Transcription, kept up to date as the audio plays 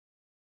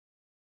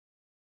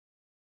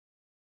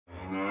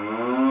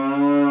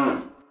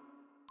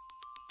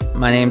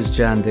My name is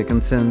John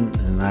Dickinson,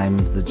 and I'm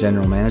the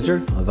General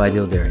Manager of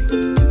Ideal Dairy.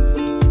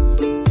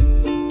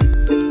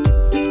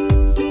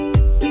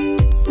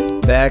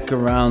 Back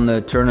around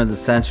the turn of the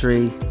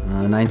century,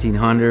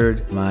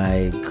 1900,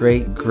 my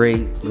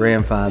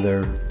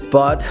great-great-grandfather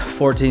bought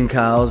 14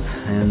 cows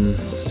and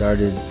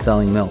started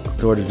selling milk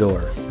door to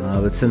door.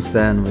 But since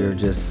then, we were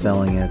just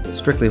selling it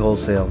strictly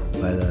wholesale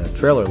by the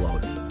trailer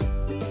load.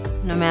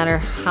 No matter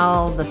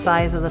how the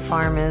size of the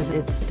farm is,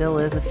 it still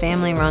is a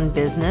family-run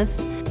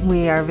business.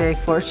 We are very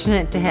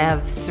fortunate to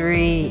have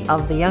 3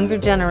 of the younger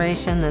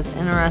generation that's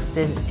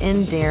interested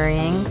in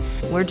dairying.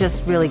 We're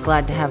just really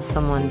glad to have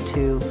someone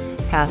to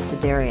pass the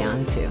dairy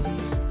on to.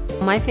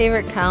 My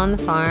favorite cow on the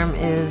farm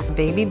is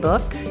Baby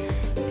Book.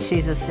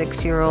 She's a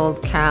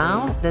 6-year-old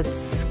cow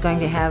that's going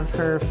to have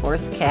her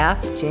 4th calf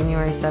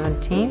January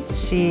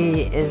 17th.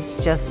 She is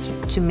just,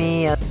 to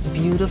me, a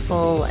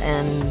beautiful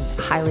and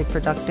highly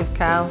productive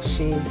cow.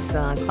 She's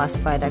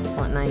classified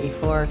excellent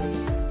 94.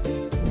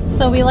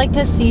 So we like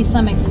to see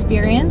some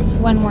experience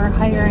when we're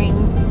hiring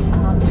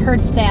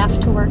herd staff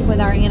to work with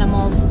our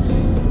animals.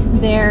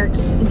 Their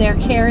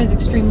care is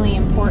extremely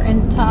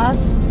important to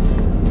us.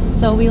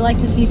 So we like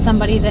to see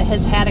somebody that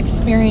has had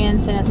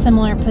experience in a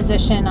similar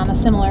position on a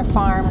similar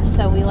farm.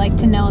 So we like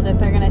to know that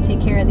they're going to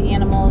take care of the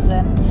animals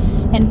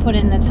and put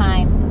in the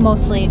time.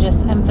 Mostly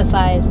just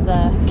emphasize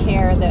the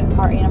care that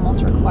our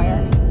animals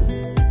require.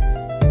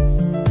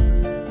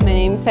 My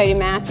name's Heidi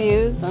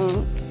Matthews,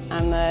 and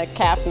I'm the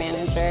calf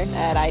manager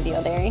at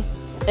Ideal Dairy.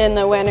 In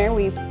the winter,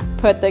 we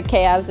put the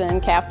calves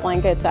in calf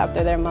blankets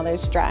after their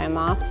mothers dry them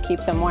off.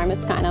 Keeps them warm.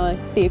 It's kind of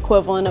like the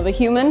equivalent of a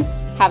human.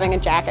 Having a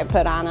jacket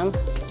put on them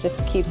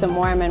just keeps them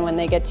warm, and when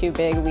they get too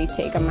big, we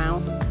take them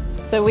out.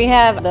 So we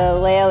have the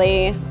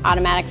Laley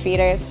automatic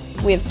feeders.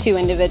 We have 2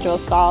 individual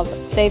stalls.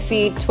 They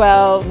feed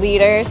 12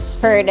 liters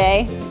per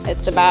day.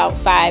 It's about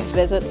 5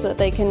 visits that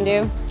they can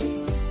do.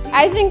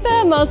 I think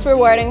the most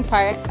rewarding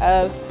part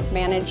of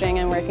managing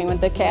and working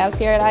with the calves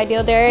here at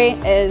Ideal Dairy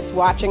is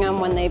watching them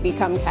when they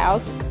become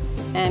cows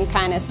and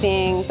kind of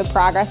seeing the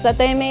progress that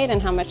they made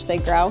and how much they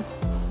grow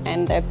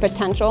and the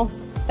potential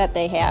that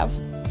they have.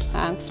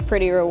 It's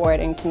pretty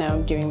rewarding to know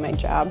I'm doing my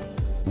job.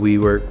 We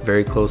work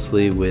very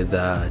closely with 2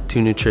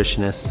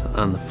 nutritionists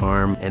on the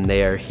farm, and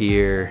they are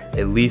here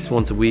at least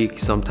once a week,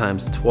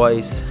 sometimes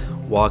twice,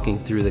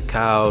 walking through the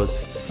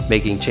cows,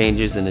 making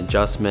changes and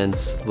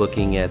adjustments,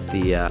 looking at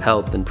the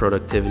health and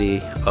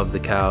productivity of the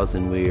cows,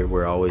 and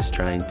we're always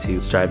trying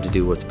to strive to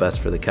do what's best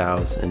for the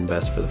cows and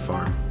best for the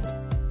farm.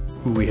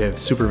 We have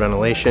super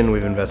ventilation.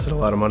 We've invested a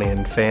lot of money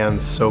in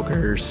fans,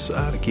 soakers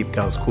to keep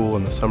cows cool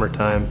in the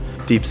summertime.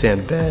 Deep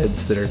sand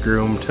beds that are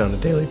groomed on a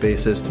daily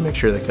basis to make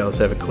sure the cows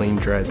have a clean,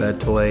 dry bed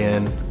to lay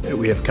in.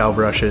 We have cow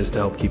brushes to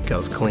help keep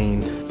cows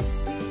clean.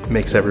 It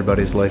makes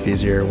everybody's life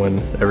easier when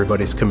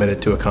everybody's committed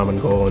to a common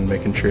goal and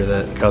making sure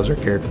that cows are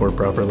cared for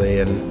properly.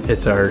 And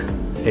it's our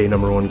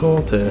 #1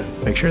 goal to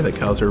make sure that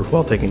cows are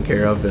well taken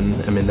care of.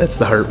 And I mean, that's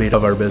the heartbeat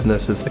of our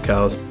business, is the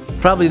cows.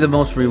 Probably the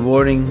most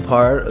rewarding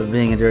part of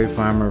being a dairy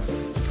farmer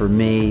for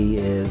me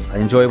is I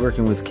enjoy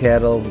working with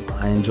cattle,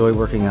 I enjoy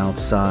working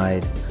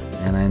outside,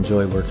 and I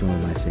enjoy working with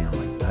my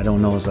family. I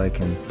don't know as I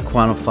can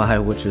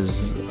quantify which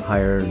is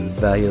higher in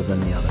value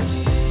than the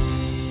other.